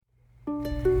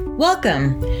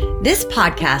Welcome. This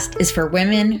podcast is for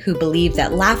women who believe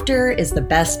that laughter is the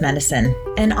best medicine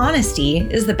and honesty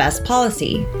is the best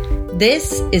policy.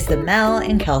 This is the Mel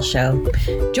and Kel Show.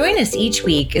 Join us each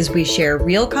week as we share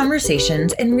real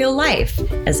conversations in real life,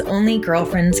 as only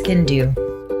girlfriends can do.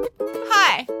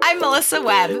 Hi, I'm Melissa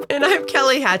Webb. And I'm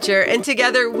Kelly Hatcher, and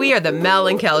together we are the Mel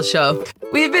and Kel Show.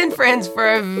 We've been friends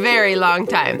for a very long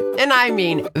time, and I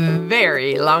mean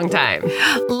very long time.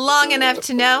 Long enough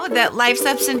to know that life's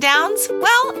ups and downs,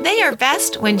 well, they are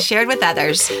best when shared with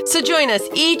others. So join us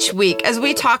each week as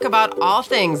we talk about all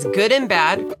things good and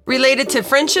bad, related to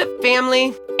friendship,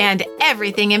 family, and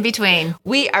everything in between.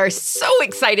 We are so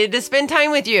excited to spend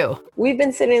time with you. We've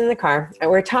been sitting in the car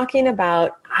and we're talking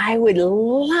about, I would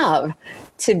love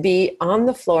to be on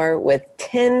the floor with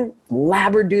 10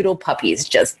 Labradoodle puppies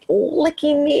just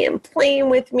licking me and playing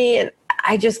with me. And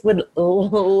I just would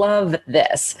love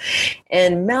this.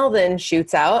 And Mel then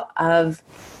shoots out of,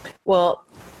 well,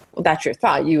 that's your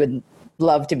thought. You would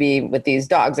love to be with these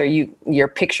dogs, or you're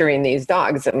picturing these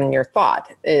dogs. I mean, your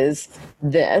thought is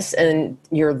this, and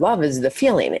your love is the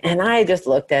feeling. And I just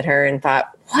looked at her and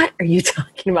thought, what are you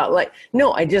talking about? Like,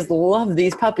 no, I just love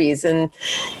these puppies. And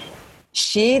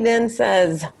she then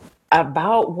says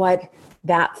about what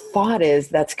that thought is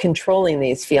that's controlling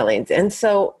these feelings. And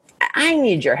so I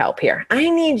need your help here. I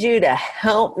need you to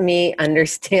help me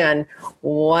understand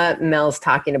what Mel's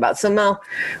talking about. So Mel,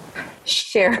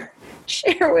 share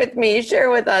with me, share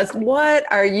with us,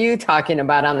 what are you talking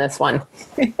about on this one?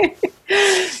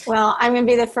 Well, I'm going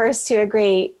to be the first to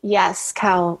agree. Yes,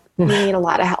 Cal, you need a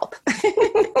lot of help.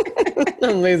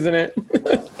 I'm losing it.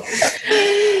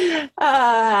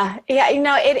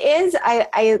 It is.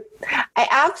 I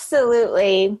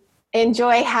absolutely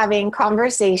enjoy having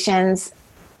conversations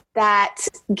that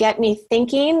get me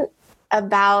thinking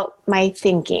about my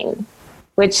thinking,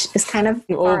 which is kind of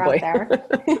far out there.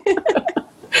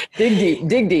 Dig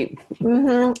deep.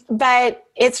 Mm-hmm. But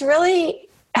it's really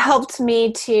helped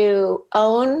me to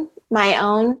own my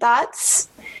own thoughts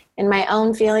and my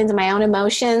own feelings and my own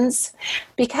emotions,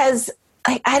 because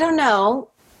I don't know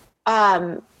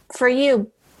for you,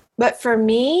 but for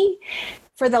me,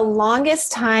 for the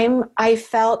longest time, I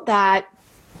felt that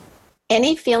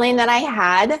any feeling that I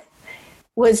had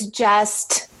was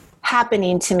just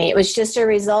happening to me. It was just a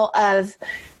result of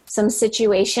some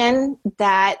situation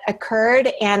that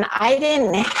occurred, and I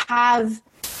didn't have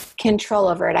control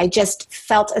over it. I just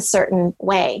felt a certain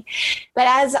way. But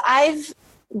as I've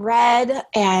read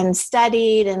and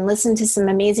studied and listened to some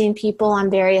amazing people on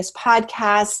various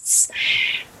podcasts,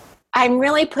 I'm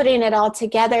really putting it all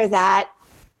together that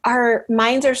our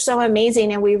minds are so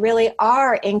amazing and we really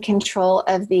are in control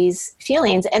of these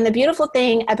feelings. And the beautiful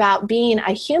thing about being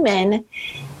a human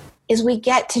is we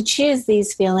get to choose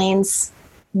these feelings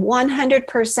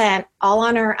 100% all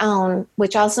on our own,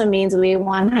 which also means we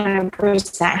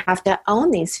 100% have to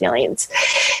own these feelings.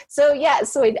 So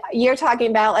you're talking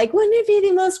about, like, wouldn't it be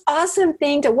the most awesome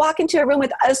thing to walk into a room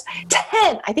with us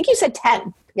 10? I think you said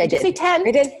 10. Yeah, I did. Did you say 10?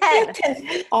 I did. 10. Yeah,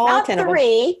 10. All Not 10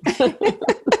 3. of them.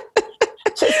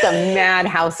 Just a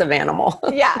madhouse of animal.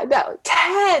 Yeah, no,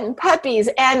 10 puppies.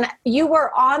 And you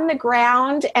were on the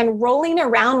ground and rolling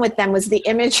around with them was the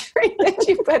imagery that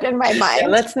you put in my mind. Yeah,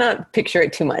 let's not picture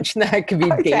it too much. That could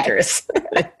be dangerous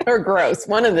or gross,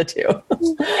 one of the two.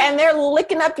 And they're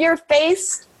licking up your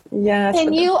face. Yes.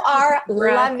 And you are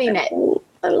loving it.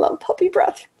 I love puppy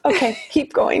breath. Okay,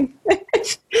 keep going.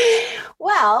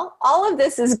 Well, all of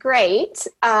this is great.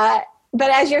 But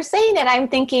as you're saying it, I'm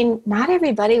thinking not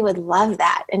everybody would love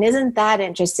that. And isn't that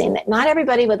interesting that not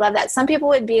everybody would love that? Some people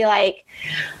would be like,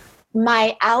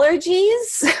 my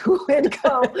allergies would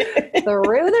go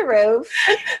through the roof.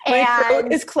 My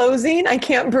throat is closing. I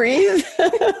can't breathe.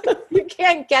 You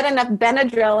can't get enough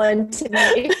Benadryl into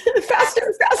me.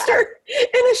 Faster.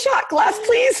 And a shot glass,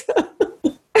 please.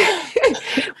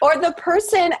 Or the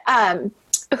person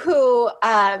who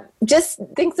just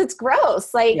thinks it's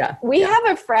gross. Like, we have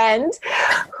a friend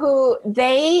who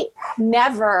they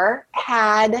never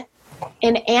had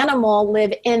an animal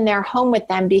live in their home with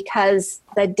them because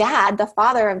the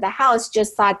father of the house,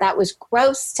 just thought that was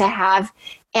gross to have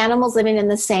animals living in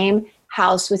the same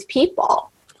house with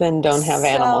people. Then don't have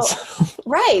animals.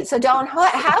 Right. So don't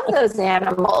have those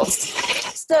animals.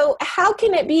 So how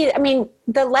can it be? I mean,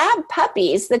 the lab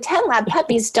puppies, the 10 lab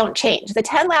puppies don't change. The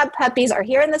 10 lab puppies are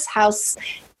here in this house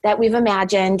that we've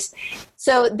imagined.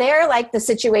 So they're like the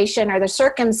situation or the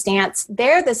circumstance,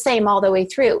 they're the same all the way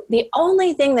through. The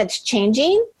only thing that's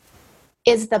changing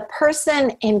is the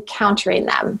person encountering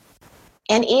them.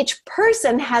 And each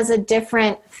person has a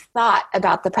different thought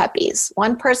about the puppies.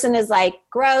 One person is like,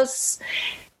 gross.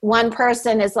 One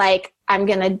person is like, I'm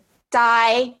going to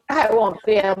die. I won't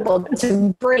be able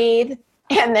to breathe.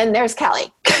 And then there's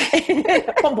Kelly.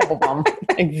 Bum, bum, bum, bum.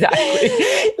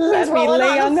 Exactly. Let me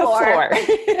lay on the floor.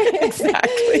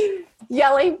 Exactly.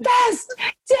 Yelling, best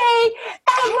day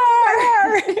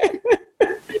ever.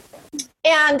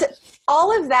 And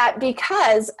all of that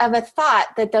because of a thought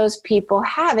that those people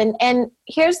have. And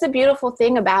here's the beautiful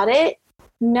thing about it.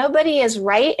 Nobody is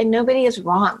right and nobody is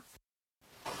wrong.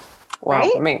 Well,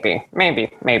 right? maybe.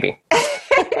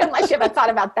 Unless you haven't thought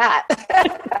about that.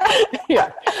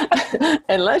 Yeah.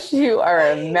 Unless you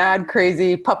are a mad,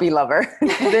 crazy puppy lover,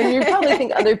 then you probably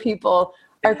think other people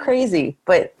are crazy.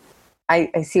 But I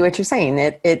see what you're saying.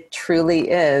 It truly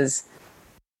is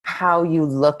how you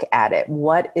look at it.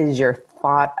 What is your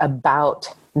thought about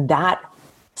that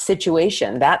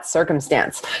situation, that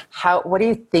circumstance? What are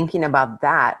you thinking about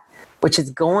that? Which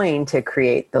is going to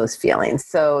create those feelings.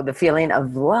 So the feeling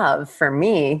of love for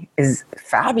me is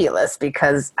fabulous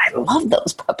because I love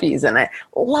those puppies and I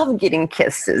love getting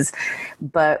kisses.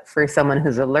 But for someone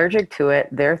who's allergic to it,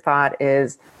 their thought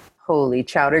is, holy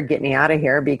chowder, get me out of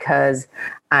here because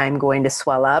I'm going to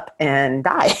swell up and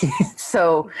die.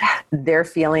 So their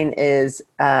feeling is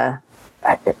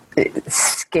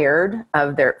scared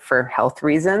for health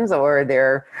reasons, or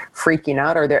they're freaking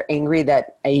out, or they're angry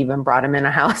that I even brought them in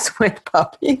a house with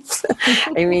puppies.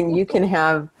 I mean, you can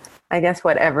have, I guess,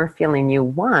 whatever feeling you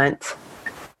want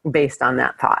based on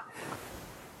that thought.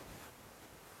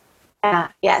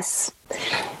 Yes.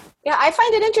 Yeah, I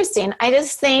find it interesting. I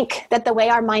just think that the way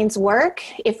our minds work,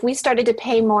 if we started to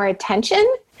pay more attention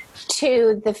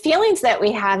to the feelings that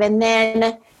we have and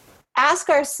then ask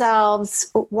ourselves,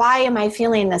 why am I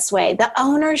feeling this way? The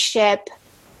ownership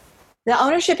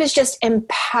is just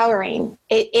empowering.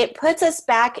 It puts us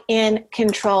back in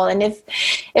control. And if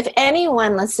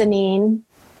anyone listening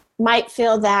might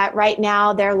feel that right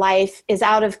now their life is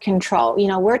out of control,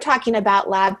 we're talking about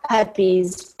lab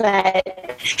puppies, but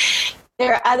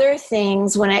there are other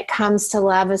things when it comes to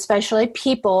love, especially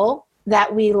people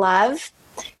that we love.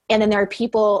 And then there are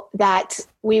people that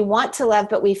we want to love,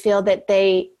 but we feel that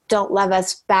they don't love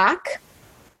us back.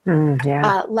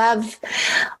 Love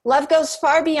goes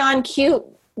far beyond cute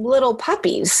little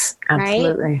puppies,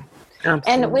 Absolutely. Right?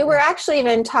 Absolutely. And we were actually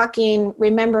even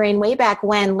remembering way back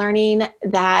when, learning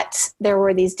that there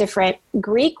were these different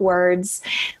Greek words.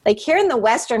 Like here in the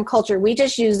Western culture, we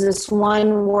just use this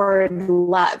one word,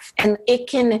 love. And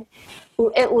it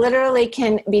literally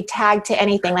can be tagged to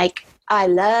anything. Like, I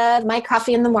love my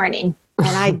coffee in the morning.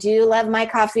 And I do love my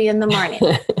coffee in the morning.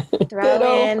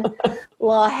 Throw in a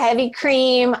little heavy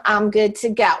cream. I'm good to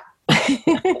go.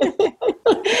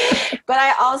 But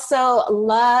I also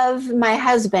love my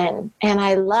husband and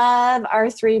I love our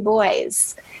 3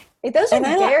 boys. Those are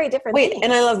very different things.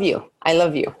 And I love you. I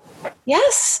love you.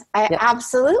 Yes, I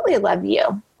absolutely love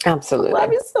you. Absolutely. I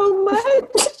love you so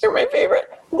much. You're my favorite.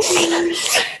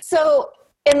 So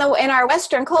in our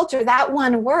Western culture, that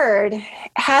one word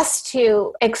has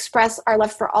to express our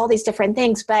love for all these different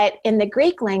things. But in the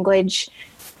Greek language,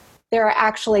 there are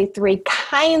actually 3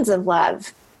 kinds of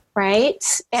love,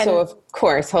 right? And so of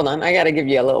course, hold on, I got to give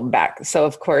you a little back. So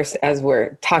of course, as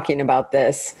we're talking about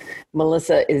this,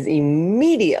 Melissa is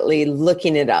immediately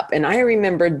looking it up. And I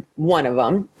remembered one of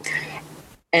them.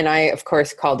 And I, of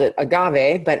course, called it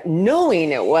agave, but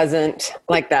knowing it wasn't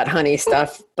like that honey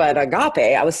stuff, but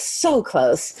agape, I was so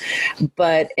close.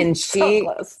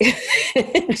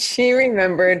 She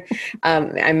remembered,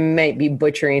 I might be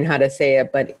butchering how to say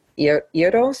it, but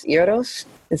eros?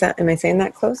 Am I saying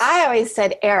that close? I always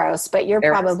said eros, but you're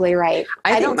probably right.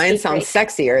 I think mine sounds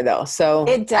sexier though. So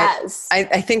it does. I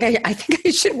think I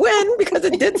should win because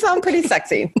it did sound pretty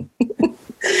sexy.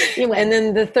 And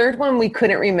then the third one we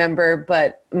couldn't remember,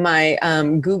 but my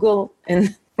Google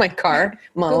in my car,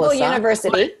 Melissa, Google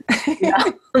University.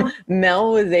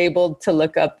 Mel was able to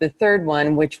look up the third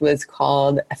one, which was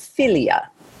called philia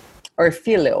or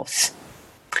philios.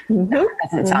 Mm-hmm.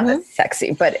 Doesn't sound as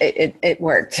sexy, but it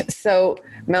worked. So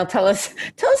Mel, tell us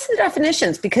the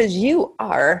definitions, because you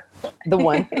are the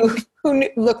one who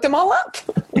looked them all up.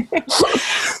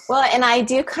 Well, and I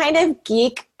do kind of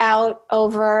geek out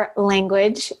over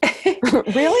language.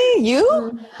 Really?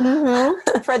 You?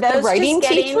 Mm-hmm. For those the writing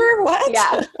teacher? What?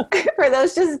 Yeah. For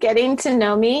those just getting to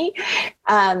know me,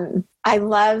 I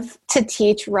love to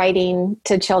teach writing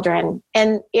to children.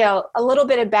 And, a little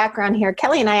bit of background here.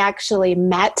 Kelly and I actually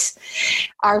met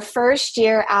our first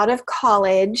year out of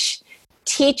college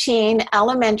teaching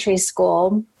elementary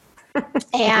school.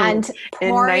 And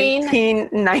pouring in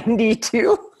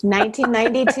 1992.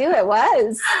 1992 it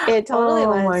was. It totally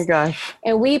was. Oh my gosh.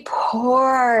 And we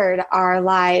poured our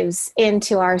lives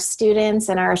into our students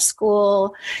and our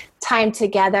school. time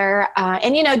together.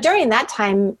 And, during that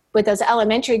time with those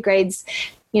elementary grades,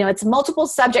 it's multiple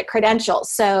subject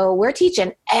credentials. So we're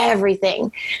teaching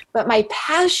everything. But my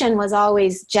passion was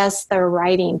always just the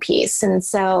writing piece. And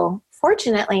so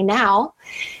fortunately now,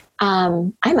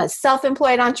 I'm a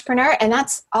self-employed entrepreneur, and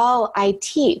that's all I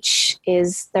teach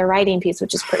is the writing piece,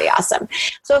 which is pretty awesome.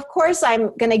 So of course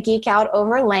I'm going to geek out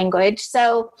over language.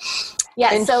 So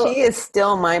yeah. And so she is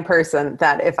still my person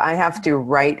that if I have to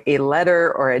write a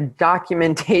letter or a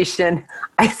documentation,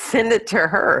 I send it to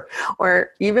her.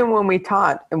 Or even when we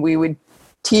taught and we would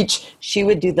teach, she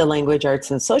would do the language arts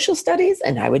and social studies,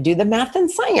 and I would do the math and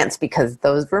science because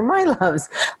those were my loves.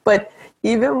 But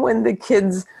even when the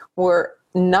kids were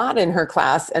not in her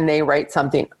class and they write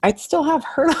something, I'd still have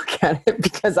her look at it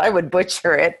because I would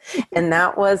butcher it. And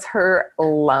that was her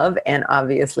love and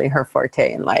obviously her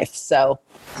forte in life. So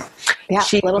yeah,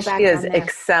 she has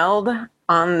excelled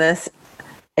on this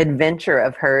adventure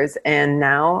of hers. And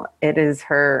now it is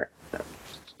her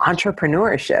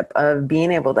entrepreneurship of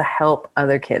being able to help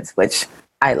other kids, which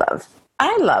I love.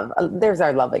 There's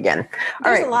our love again.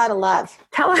 There's a lot of love.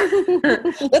 Tell us.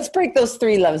 Let's break those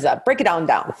 3 loves up. Break it down.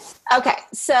 Okay.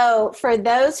 So for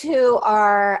those who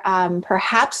are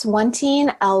perhaps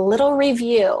wanting a little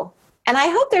review, and I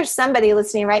hope there's somebody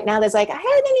listening right now that's like,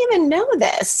 I didn't even know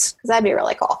this, because that'd be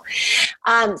really cool.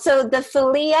 So the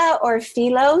philia or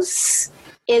philos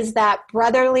is that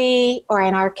brotherly, or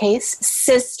in our case,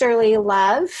 sisterly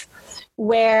love,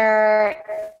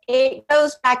 where it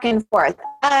goes back and forth.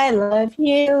 I love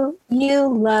you. You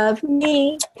love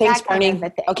me. Thanks, Barney.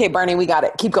 Okay, Barney, we got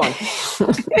it. Keep going.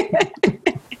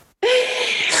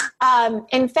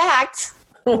 In fact,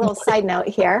 a little side note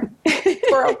here.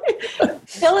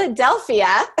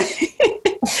 Philadelphia,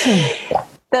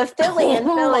 the Philly in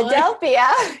Philadelphia,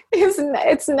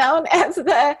 it's known as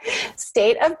the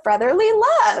state of brotherly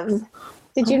love.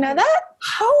 Did you know that?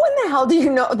 How in the hell do you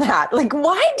know that? Like,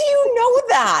 why do you know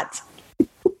that?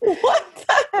 What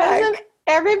the heck? Doesn't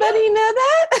everybody know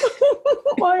that?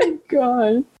 Oh my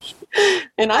God.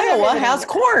 And Iowa has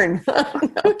corn.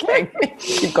 Okay,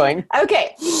 keep going.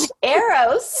 Okay.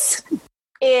 Eros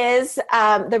is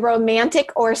the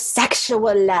romantic or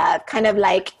sexual love, kind of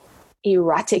like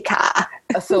erotica.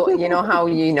 So you know how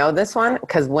you know this one?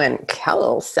 Because when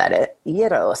Kellel said it,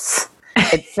 Eros,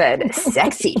 it said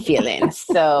sexy feeling.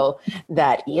 So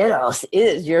that Eros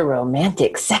is your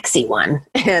romantic, sexy one.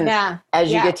 And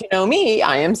as you get to know me,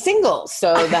 I am single.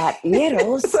 So that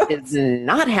Eros is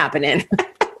not happening.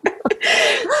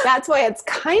 That's why it's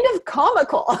kind of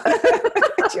comical.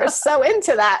 You're so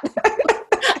into that.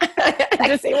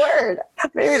 Sexy word.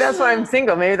 Maybe that's why I'm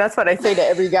single. Maybe that's what I say to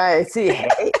every guy I see.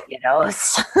 Hey,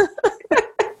 Eros.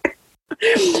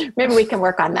 Maybe we can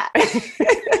work on that.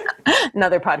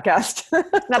 Another podcast.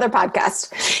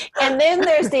 And then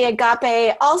there's the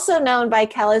agape, also known by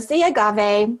Kel as the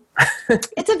agave.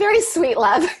 It's a very sweet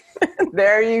love.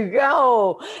 There you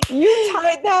go. You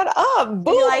tied that up.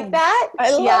 Boom. You like that?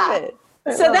 I love it.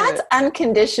 So that's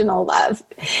unconditional love.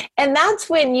 And that's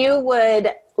when you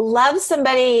would love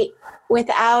somebody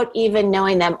without even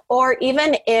knowing them, or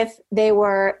even if they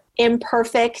were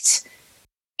imperfect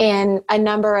in a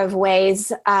number of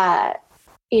ways. I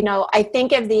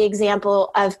think of the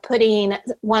example of putting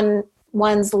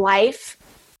one's life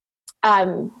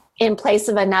in place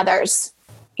of another's.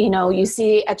 You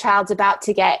see a child's about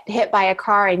to get hit by a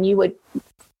car, and you would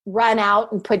run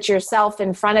out and put yourself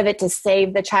in front of it to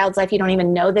save the child's life. You don't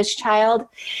even know this child.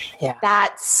 Yeah.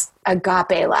 That's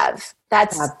agape love.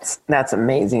 That's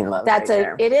amazing love.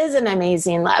 It is an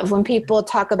amazing love. When people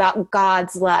talk about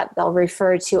God's love, they'll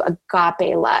refer to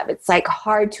agape love. It's like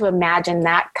hard to imagine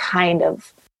that kind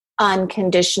of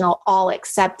unconditional, all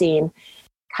accepting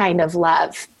kind of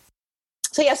love.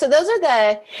 So those are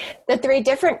the 3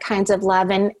 different kinds of love.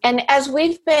 And as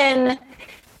we've been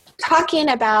talking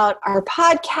about our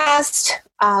podcast,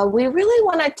 we really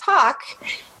want to talk,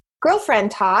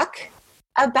 girlfriend talk,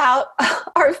 about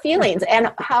our feelings,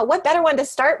 and what better one to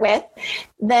start with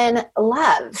than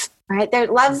love, right?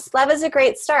 Love is a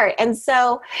great start. And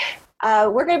so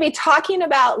we're going to be talking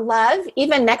about love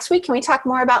even next week. Can we talk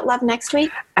more about love next week?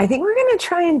 I think we're going to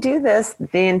try and do this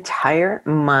the entire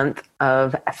month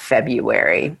of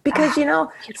February because,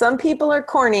 some people are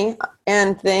corny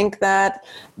and think that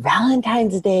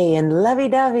Valentine's Day and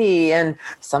lovey-dovey, and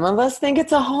some of us think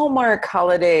it's a Hallmark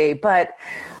holiday, but,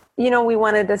 we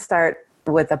wanted to start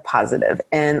with a positive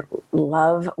and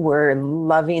love. We're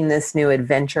loving this new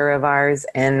adventure of ours,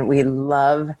 and we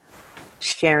love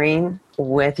sharing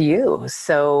with you.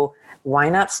 So why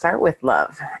not start with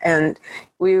love? And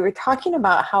we were talking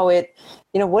about how it,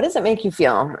 what does it make you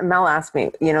feel? Mel asked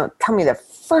me, tell me the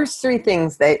first 3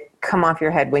 things that come off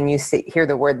your head when you hear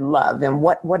the word love, and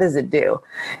what does it do?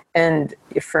 And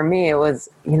for me, it was,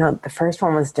 the first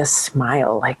one was just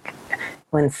smile. Like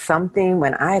when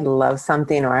I love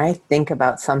something or I think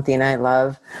about something I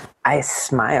love, I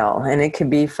smile. And it could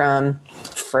be from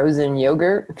frozen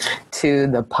yogurt to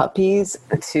the puppies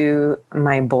to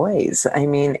my boys. I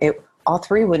mean, all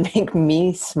 3 would make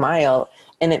me smile,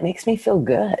 and it makes me feel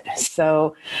good.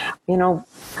 So,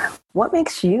 what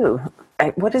makes you?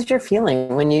 What is your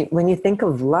feeling when you think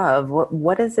of love?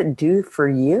 What does it do for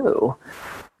you?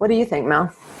 What do you think,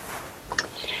 Mel?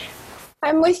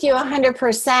 I'm with you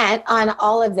 100% on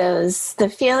all of those. The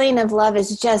feeling of love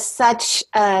is just such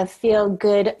a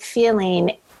feel-good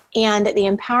feeling. And the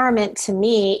empowerment to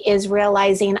me is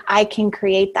realizing I can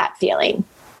create that feeling.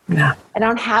 Yeah. I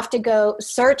don't have to go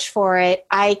search for it.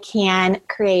 I can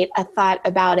create a thought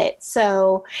about it.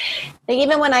 So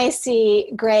even when I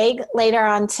see Greg later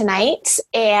on tonight,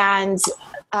 and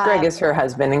Greg is her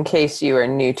husband, in case you are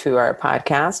new to our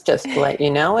podcast, just to let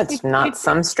you know, it's not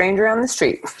some stranger on the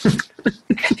street.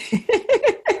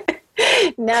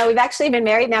 No, we've actually been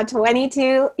married now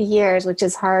 22 years, which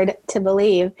is hard to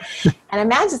believe. And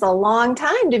imagine it's a long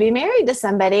time to be married to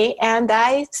somebody, and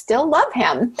I still love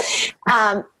him.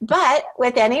 But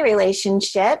with any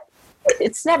relationship,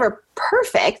 it's never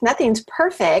perfect. Nothing's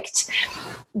perfect.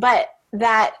 But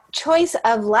that choice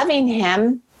of loving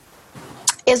him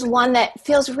is one that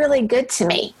feels really good to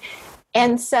me.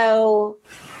 And so,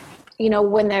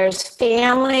 when there's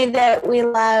family that we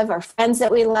love or friends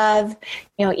that we love,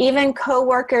 even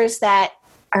coworkers that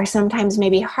are sometimes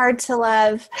maybe hard to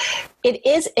love, it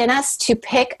is in us to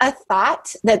pick a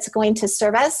thought that's going to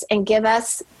serve us and give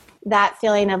us that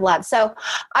feeling of love. So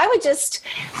I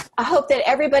hope that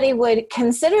everybody would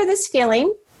consider this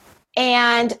feeling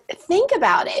and think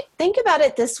about it. Think about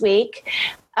it this week.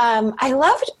 I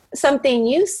loved something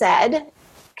you said,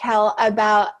 Kel,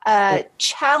 about a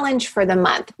challenge for the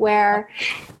month where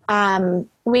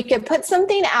we could put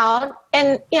something out,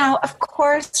 and of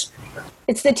course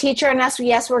it's the teacher and us.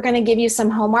 Yes, we're going to give you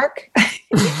some homework,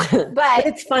 but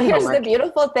it's fun. Here's homework. The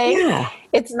beautiful thing: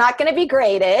 it's not going to be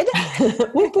graded,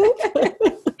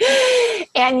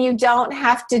 and you don't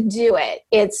have to do it.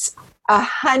 It's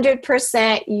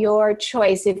 100% your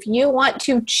choice. If you want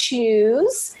to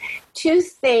choose to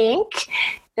think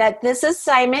that this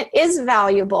assignment is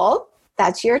valuable,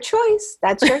 that's your choice.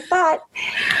 That's your thought.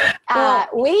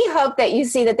 We hope that you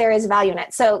see that there is value in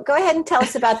it. So go ahead and tell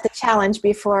us about the challenge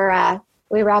before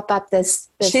we wrap up this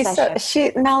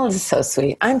session. Mel is so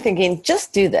sweet. I'm thinking,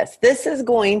 just do this. This is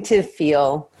going to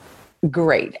feel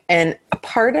great. And a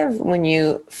part of when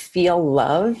you feel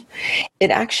love, it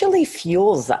actually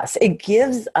fuels us. It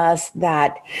gives us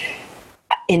that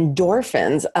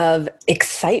endorphins of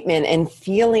excitement and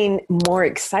feeling more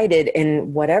excited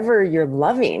in whatever you're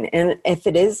loving. And if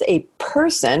it is a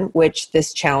person, which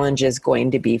this challenge is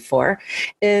going to be for,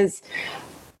 is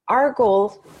our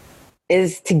goal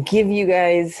is to give you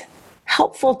guys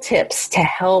helpful tips to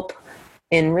help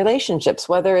in relationships,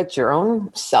 whether it's your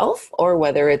own self or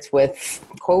whether it's with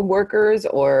co-workers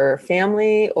or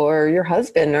family or your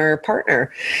husband or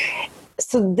partner.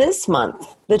 So this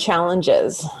month, the challenge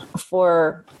is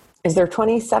there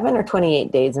 27 or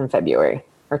 28 days in February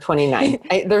or 29?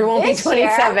 There won't be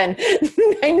 27.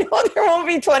 I know there won't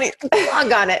be 20.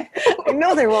 Log on it. I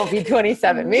know there won't be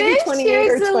 27. Maybe 28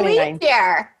 or 29.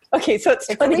 Okay, so it's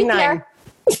 29.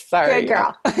 Sorry. Good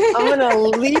girl. I'm going to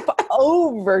leap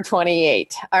over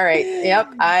 28. All right.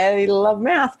 Yep. I love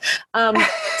math.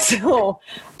 So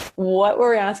what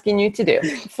we're asking you to do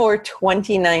for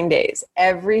 29 days,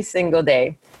 every single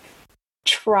day,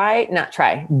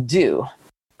 do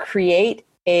create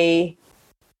a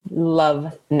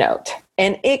love note.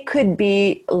 And it could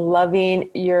be loving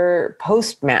your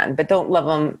postman, but don't love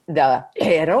them the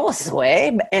eros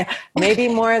way, maybe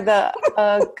more the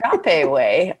agape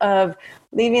way of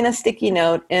leaving a sticky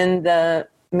note in the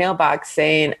mailbox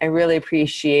saying, I really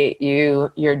appreciate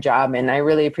your job, and I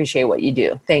really appreciate what you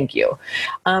do. Thank you.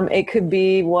 It could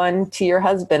be one to your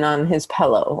husband on his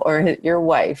pillow, or your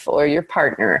wife, or your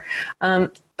partner.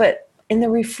 But in the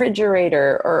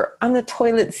refrigerator, or on the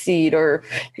toilet seat, or,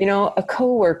 a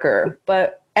coworker.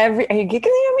 But are you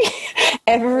giggling at me?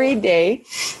 Every day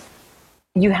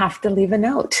you have to leave a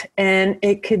note, and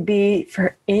it could be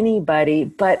for anybody,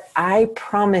 but I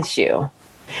promise you,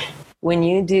 when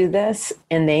you do this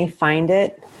and they find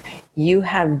it, you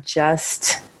have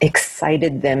just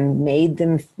excited them, made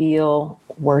them feel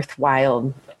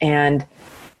worthwhile. And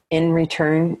in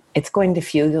return, it's going to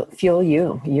fuel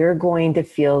you. You're going to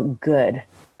feel good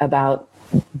about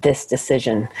this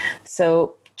decision.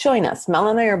 So join us. Mel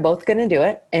and I are both going to do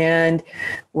it, and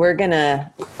we're going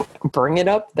to bring it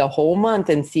up the whole month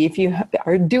and see if you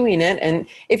are doing it. And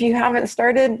if you haven't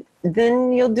started,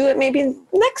 then you'll do it maybe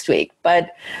next week.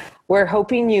 But we're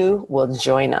hoping you will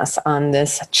join us on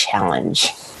this challenge.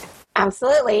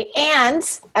 Absolutely.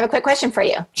 And I have a quick question for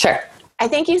you. Sure. I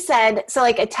think you said, so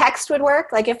like a text would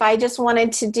work. Like if I just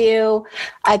wanted to do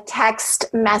a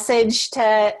text message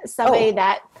to somebody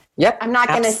that Yep. I'm not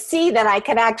going to see, that I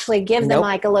could actually give them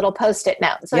like a little Post-it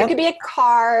note. So it could be a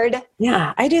card.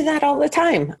 Yeah, I do that all the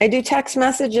time. I do text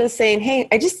messages saying, hey,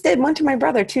 I just did one to my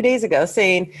brother 2 days ago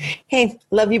saying, hey,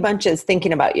 love you bunches,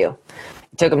 thinking about you.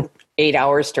 It took him 8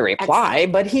 hours to reply,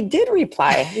 but he did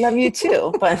reply. Love you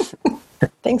too. But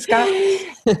thanks, Scott.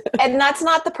 And that's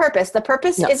not the purpose. The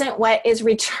purpose isn't what is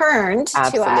returned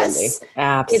to us.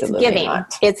 Absolutely. It's giving.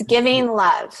 Not. It's giving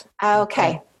love.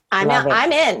 Okay.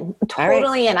 I'm in.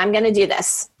 Totally in. I'm going to do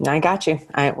this. I got you.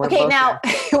 Okay, now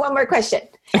one more question.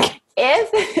 If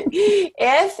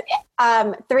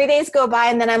 3 days go by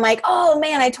and then I'm like, oh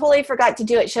man, I totally forgot to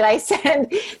do it. Should I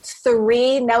send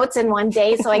 3 notes in one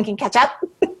day so I can catch up?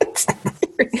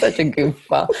 You're such a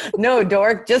goofball. No,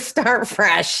 dork, just start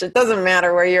fresh. It doesn't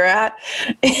matter where you're at.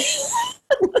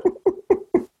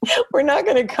 We're not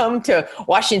going to come to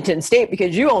Washington State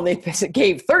because you only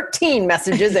gave 13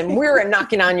 messages and we're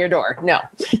knocking on your door. No.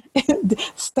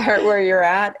 Start where you're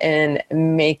at and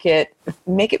make it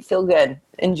feel good.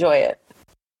 Enjoy it.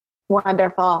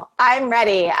 Wonderful. I'm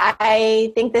ready.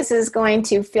 I think this is going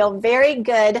to feel very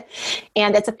good,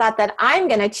 and it's a thought that I'm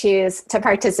going to choose to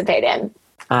participate in.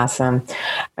 Awesome.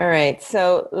 All right.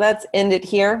 So let's end it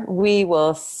here. We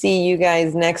will see you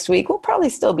guys next week. We'll probably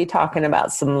still be talking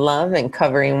about some love and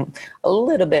covering a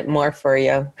little bit more for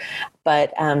you.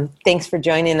 But thanks for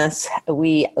joining us.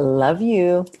 We love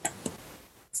you.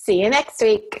 See you next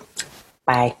week.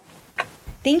 Bye.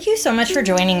 Thank you so much for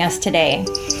joining us today.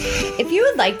 If you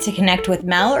would like to connect with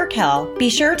Mel or Kel, be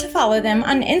sure to follow them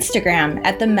on Instagram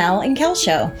at The Mel and Kel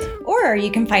Show, or you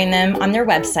can find them on their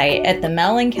website at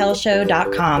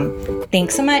themelandkelshow.com.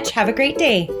 Thanks so much. Have a great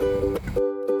day.